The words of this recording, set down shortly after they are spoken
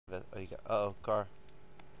Oh, you got. Uh-oh, car.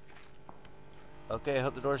 Okay, I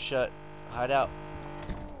hope the door's shut. Hide out.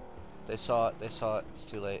 They saw it. They saw it. It's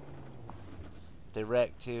too late. They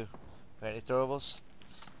wrecked too. Got any throwables?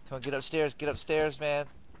 Come on, get upstairs. Get upstairs, man.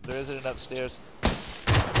 There isn't an upstairs.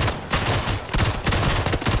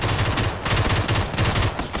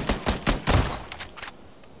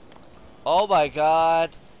 Oh my god.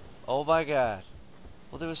 Oh my god.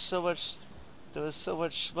 Well, there was so much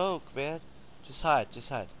smoke, man. Just hide. Just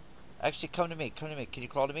hide. Actually, come to me. Come to me. Can you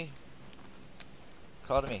crawl to me?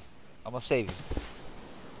 Crawl to me. I'm gonna save you.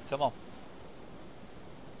 Come on.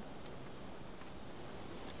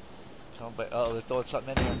 Come on, but oh, they're throwing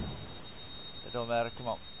something in here. It don't matter. Come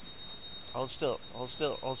on. Hold still. Hold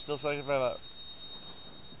still. Hold still so I can run out.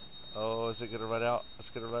 Oh, is it gonna run out? It's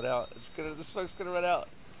gonna run out. It's gonna. The smoke's gonna run out.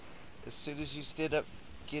 As soon as you stand up,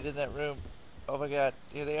 get in that room. Oh my god.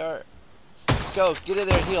 Here they are. Go. Get in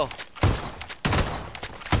there and heal.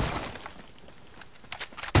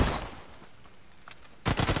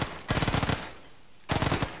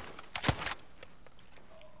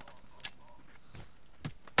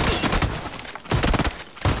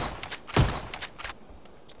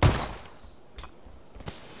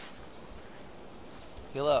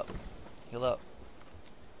 Heal up. Heal up.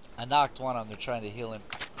 I knocked one of them. They're trying to heal him.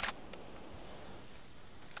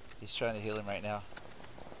 He's trying to heal him right now.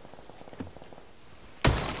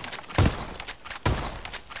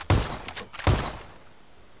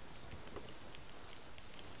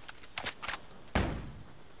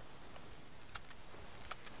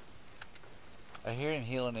 I hear him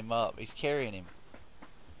healing him up. He's carrying him.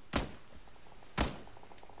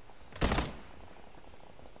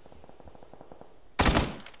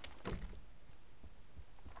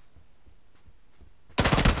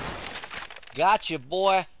 Gotcha,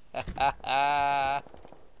 boy. They're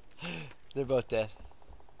both dead.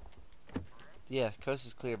 Yeah, coast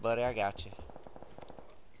is clear, buddy. I got you.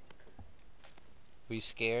 Were you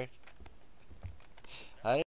scared?